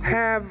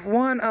have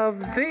one of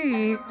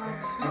the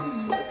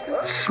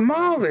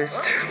smallest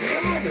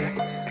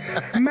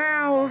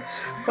mouths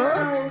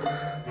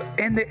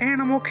in the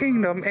animal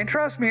kingdom. And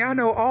trust me, I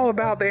know all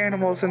about the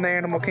animals in the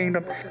animal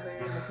kingdom.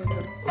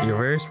 You're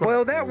very smart.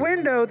 Well, that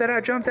window that I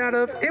jumped out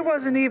of, it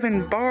wasn't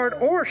even barred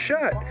or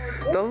shut.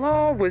 The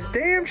law was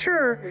damn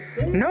sure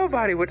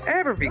nobody would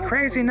ever be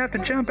crazy enough to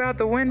jump out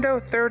the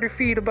window 30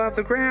 feet above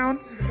the ground.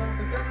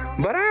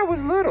 But I was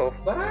little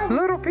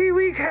Pee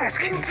Wee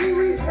Gaskins,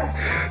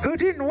 who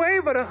didn't weigh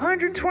but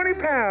 120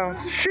 pounds,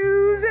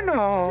 shoes and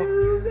all.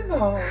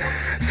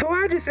 So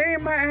I just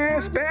aimed my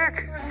ass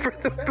back for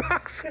the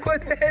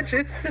boxwood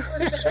hedges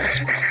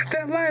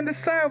that lined the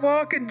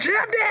sidewalk and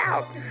jumped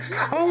out.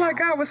 All I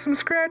got was some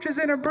scratches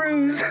and a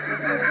bruise.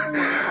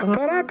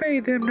 But I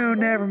paid them no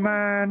never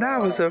mind. I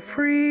was a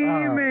free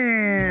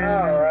man.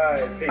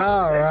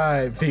 All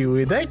right, Pee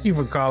Wee. Thank you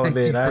for calling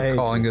in. Thank you for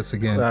calling us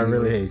again. I Pee-wee.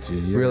 really hate you.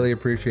 You're Really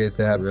appreciate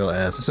that. a real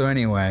ass. So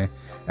anyway,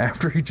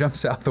 after he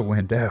jumps out the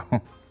window,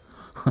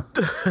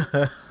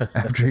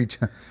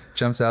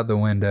 jumps out the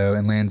window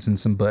and lands in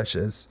some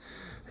bushes,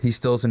 he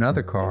steals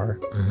another car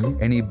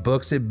and he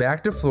books it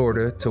back to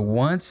Florida to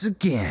once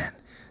again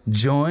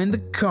join the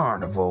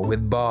carnival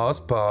with Boss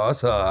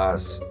Paws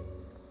Hoss.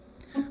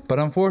 But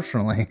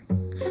unfortunately,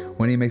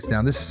 when he makes it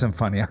down, this is so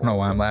funny, I don't know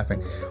why I'm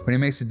laughing. When he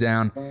makes it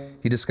down,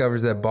 he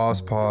discovers that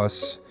Boss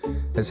Paws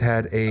has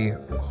had a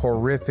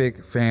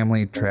horrific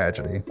family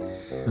tragedy.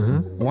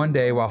 One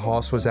day while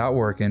Hoss was out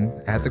working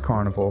at the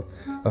carnival,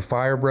 a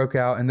fire broke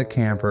out in the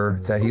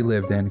camper that he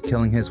lived in,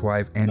 killing his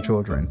wife and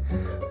children.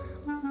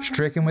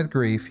 Stricken with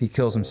grief, he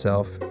kills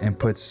himself and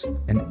puts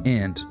an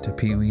end to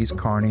Pee Wee's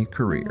carny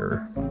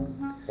career.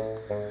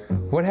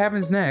 What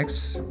happens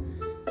next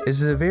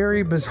is a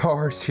very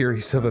bizarre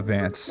series of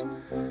events.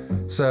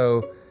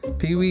 So,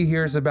 Pee Wee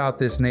hears about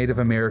this Native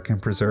American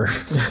preserve.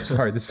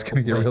 Sorry, this is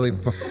going to get really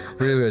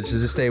weird. So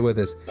just stay with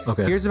us.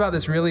 Okay. Hears about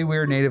this really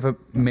weird Native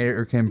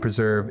American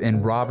preserve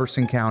in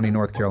Robertson County,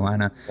 North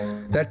Carolina,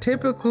 that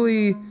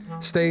typically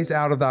stays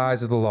out of the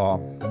eyes of the law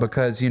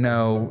because, they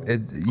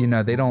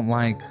don't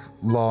like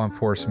law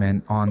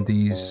enforcement on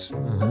these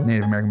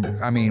Native American.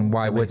 I mean,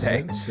 why would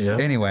they? Makes sense, yeah.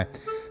 Anyway,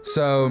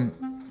 so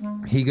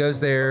he goes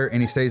there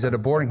and he stays at a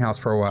boarding house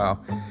for a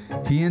while.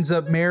 He ends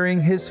up marrying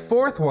his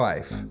fourth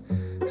wife,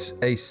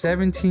 a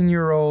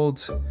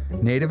 17-year-old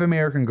Native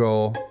American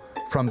girl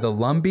from the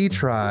Lumbee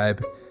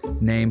tribe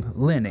named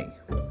Lenny.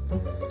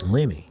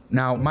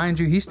 Now, mind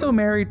you, he's still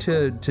married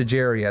to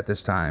Jerry at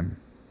this time,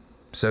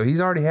 so he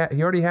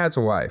already has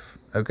a wife.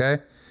 Okay.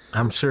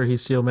 I'm sure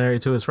he's still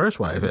married to his first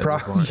wife.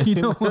 You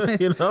know what?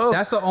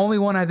 That's the only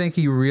one I think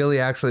he really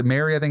actually.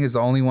 Mary, I think, is the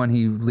only one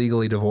he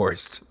legally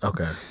divorced.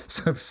 Okay.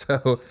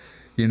 So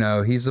You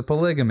know, he's a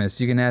polygamist.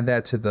 You can add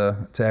that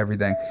to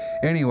everything.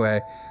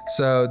 Anyway,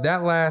 so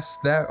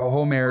that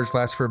whole marriage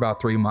lasts for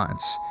about 3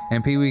 months.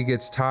 And Pee Wee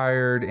gets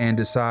tired and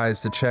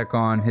decides to check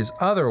on his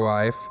other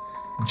wife,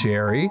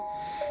 Jerry.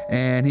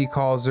 And he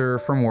calls her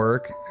from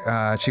work.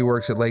 She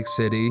works at Lake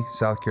City,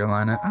 South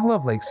Carolina. I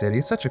love Lake City.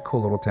 It's such a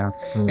cool little town.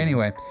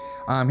 Anyway,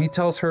 he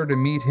tells her to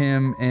meet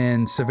him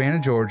in Savannah,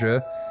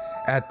 Georgia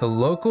at the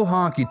local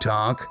honky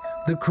tonk,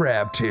 the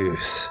Crab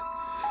Tooth.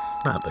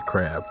 Not the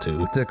Crab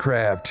Tooth. The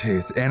Crab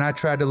Tooth. And I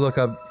tried to look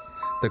up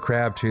the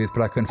Crab Tooth,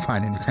 but I couldn't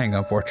find anything,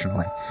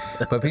 unfortunately.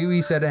 But Pee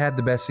Wee said it had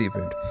the best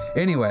seafood.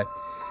 Anyway,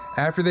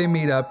 after they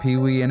meet up, Pee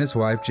Wee and his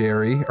wife,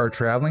 Jerry, are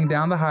traveling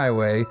down the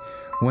highway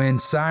when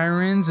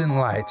sirens and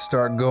lights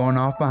start going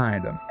off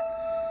behind them.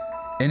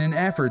 In an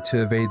effort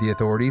to evade the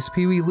authorities,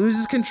 Pee Wee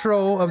loses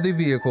control of the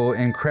vehicle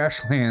and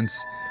crash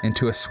lands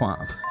into a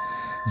swamp.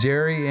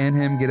 Jerry and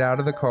him get out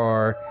of the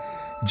car.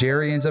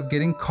 Jerry ends up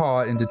getting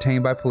caught and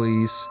detained by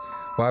police,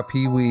 while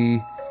Pee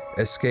Wee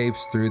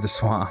escapes through the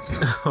swamp.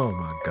 Oh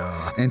my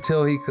God.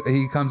 Until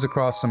he comes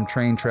across some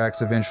train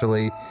tracks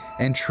eventually,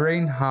 and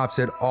train hops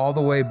it all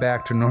the way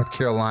back to North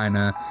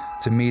Carolina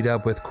to meet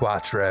up with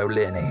Quattro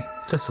Lenny.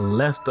 Just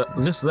left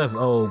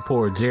old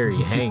poor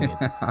Jerry hanging.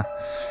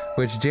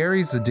 Which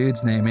Jerry's the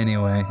dude's name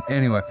anyway.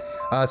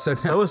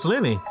 So is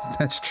Lenny.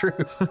 That's true.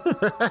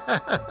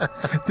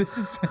 This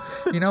is,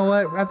 you know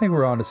what? I think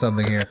we're on to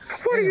something here.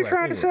 What are you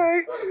trying to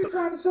say?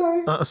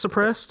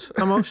 Suppressed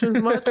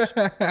emotions much?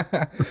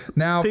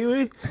 Now, Pee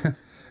Wee?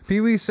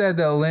 Pee Wee said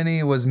that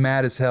Lenny was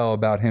mad as hell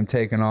about him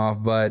taking off,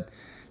 but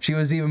she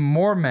was even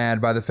more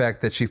mad by the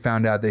fact that she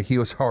found out that he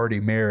was already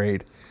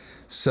married.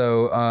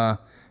 So,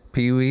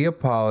 Pee Wee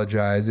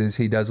apologizes.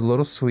 He does a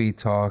little sweet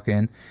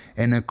talking,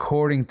 and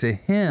according to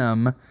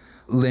him,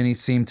 Lenny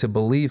seemed to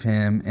believe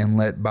him and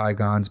let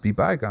bygones be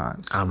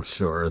bygones. I'm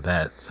sure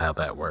that's how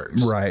that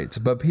works. Right,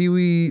 but Pee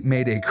Wee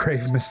made a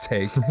grave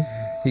mistake.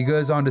 He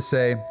goes on to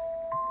say,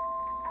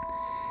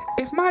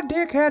 "If my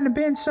dick hadn't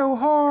been so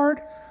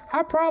hard,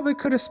 I probably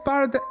could have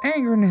spotted the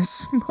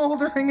angerness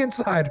smoldering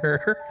inside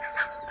her."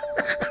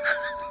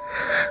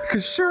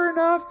 Because sure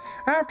enough,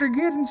 after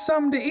getting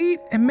something to eat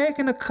and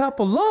making a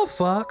couple love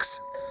fucks,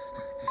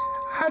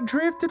 I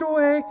drifted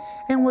away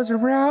and was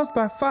aroused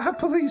by 5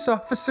 police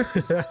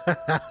officers.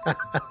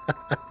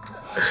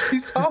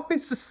 He's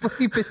always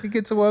asleep and he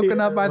gets woken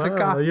up by the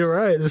cops. You're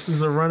right. This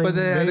is a running But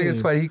then I think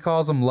it's funny. He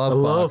calls them love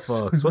fucks.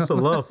 Love fucks. What's a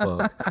love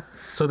fuck?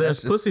 So there's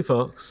pussy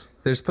fucks.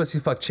 There's pussy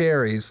fuck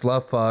cherries,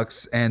 love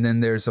fucks, and then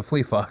there's a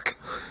flea fuck,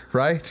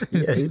 right?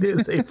 Yeah, he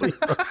did say flea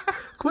fuck.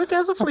 Quick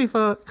as a flea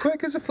fuck.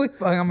 Quick as a flea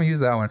fuck. I'm going to use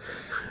that one.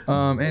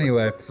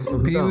 Anyway,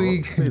 Pee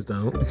Wee. Please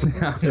don't.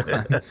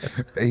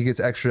 He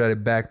gets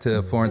extradited back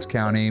to Florence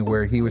County,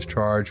 where he was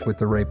charged with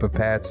the rape of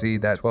Patsy,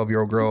 that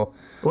 12-year-old girl.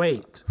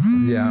 Wait.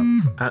 Yeah.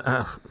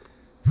 I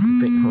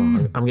think, hold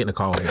on, I'm getting a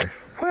call here.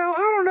 Well, I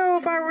don't know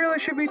if I really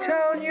should be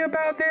telling you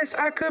about this.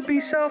 I could be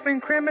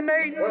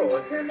self-incriminating.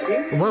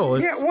 Whoa,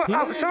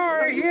 I'm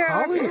sorry.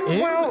 Yeah.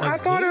 I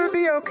thought it would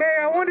be okay.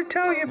 I wanted to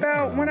tell you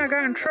about when I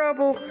got in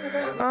trouble.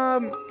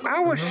 I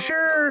was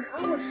sure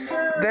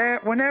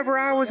that whenever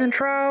I was in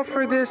trial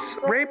for this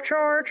rape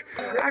charge,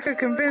 I could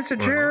convince a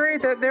jury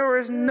that there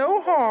was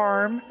no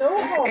harm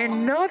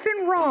and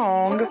nothing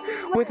wrong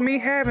with me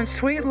having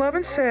sweet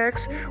loving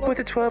sex with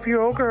a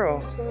 12-year-old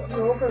girl.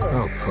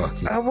 Oh,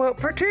 fuck you. Well,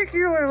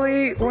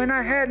 particularly when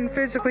I hadn't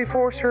physically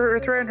forced her or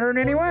threatened her in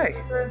any way.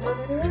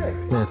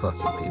 Man, fuck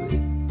you, Pee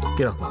Wee.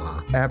 Get off my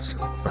lawn.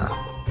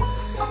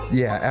 Absolutely.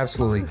 Yeah,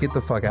 absolutely. Get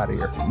the fuck out of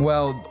here.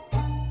 Well,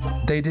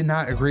 they did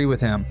not agree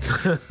with him.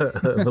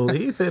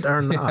 Believe it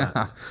or not.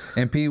 Yeah.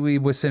 And Pee Wee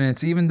was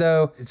sentenced, even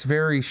though it's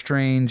very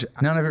strange.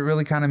 None of it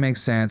really kind of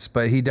makes sense,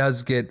 but he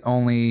does get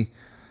only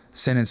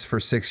sentenced for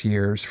 6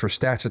 years for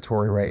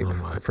statutory rape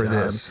for God.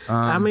 this.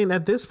 I mean,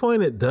 at this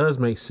point, it does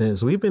make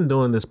sense. We've been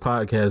doing this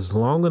podcast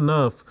long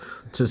enough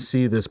to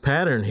see this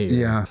pattern here.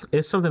 Yeah.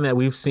 It's something that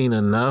we've seen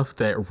enough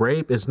that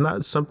rape is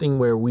not something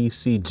where we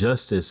see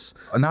justice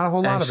not a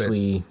whole lot of it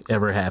actually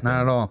ever happen.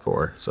 Not at all.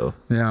 For. So,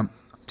 yeah.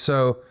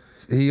 So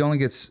he only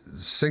gets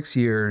 6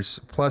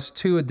 years plus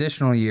 2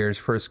 additional years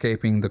for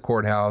escaping the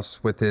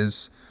courthouse with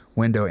his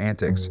window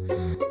antics.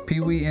 Pee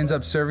Wee ends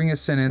up serving his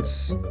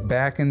sentence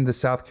back in the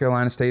South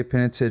Carolina State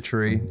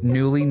Penitentiary,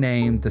 newly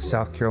named the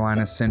South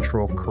Carolina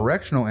Central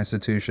Correctional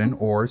Institution,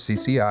 or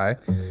CCI,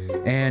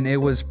 and it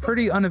was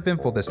pretty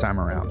uneventful this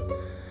time around.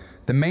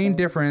 The main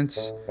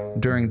difference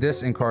during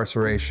this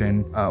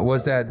incarceration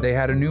was that they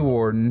had a new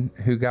warden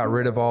who got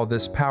rid of all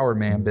this power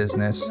man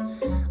business.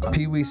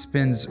 Pee Wee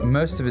spends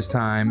most of his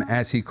time,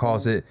 as he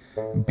calls it,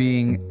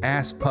 being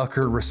ass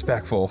pucker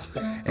respectful.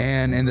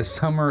 And in the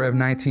summer of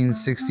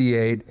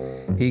 1968,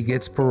 he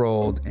gets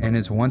paroled and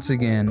is once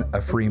again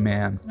a free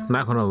man.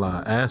 Not gonna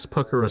lie, ass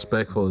pucker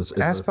respectful is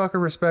ass pucker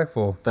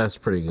respectful. That's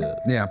pretty good.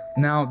 Yeah.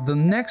 Now, the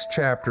next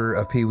chapter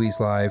of Pee Wee's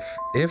life,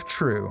 if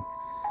true,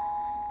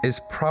 is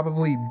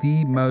probably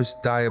the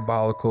most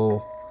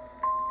diabolical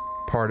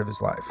part of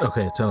his life.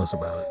 Okay, tell us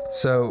about it.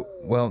 So,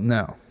 well,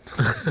 no.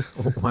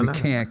 Why not?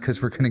 We can't,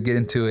 because we're going to get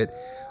into it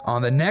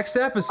on the next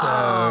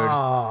episode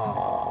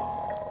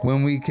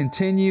when we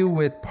continue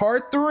with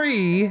part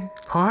 3.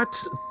 Part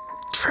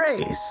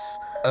Trace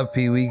of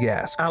Pee Wee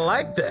Gaskins. I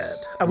like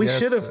that. We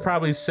should have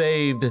probably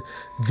saved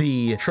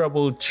the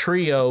Trouble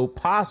Trio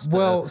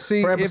pasta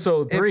for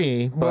episode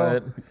 3,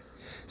 but...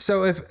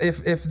 So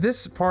if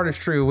this part is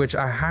true, which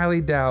I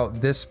highly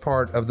doubt this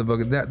part of the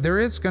book, that there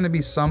is going to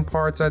be some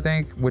parts, I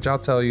think, which I'll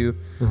tell you,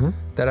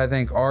 that I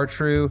think are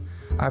true.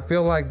 I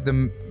feel like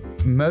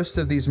most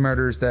of these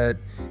murders that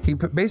he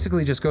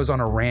basically just goes on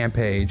a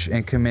rampage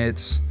and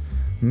commits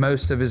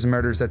most of his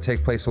murders that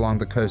take place along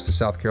the coast of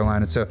South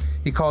Carolina. So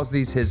he calls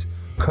these his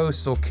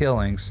coastal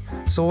killings.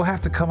 So we'll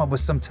have to come up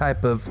with some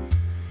type of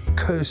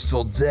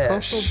coastal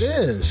dish.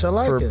 I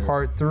like for it.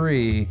 part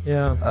 3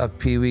 of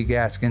Pee Wee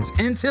Gaskins.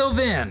 Until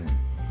then,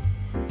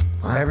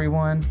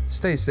 everyone,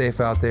 stay safe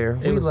out there.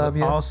 We love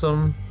you.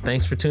 Awesome.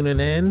 Thanks for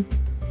tuning in.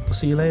 We'll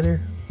see you later.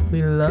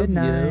 We love you. Good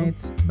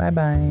night.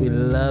 Bye-bye. We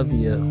love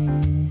you.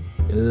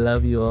 We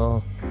love you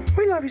all.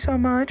 We love you so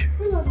much.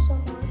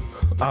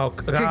 Oh,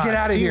 God. Get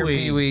out of here,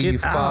 Pee Wee. Get You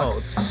out.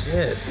 fuck.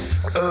 Shit.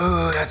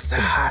 Oh, that's a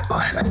hot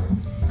one.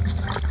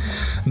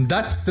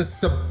 That's a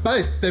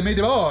spicy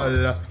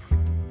meatball.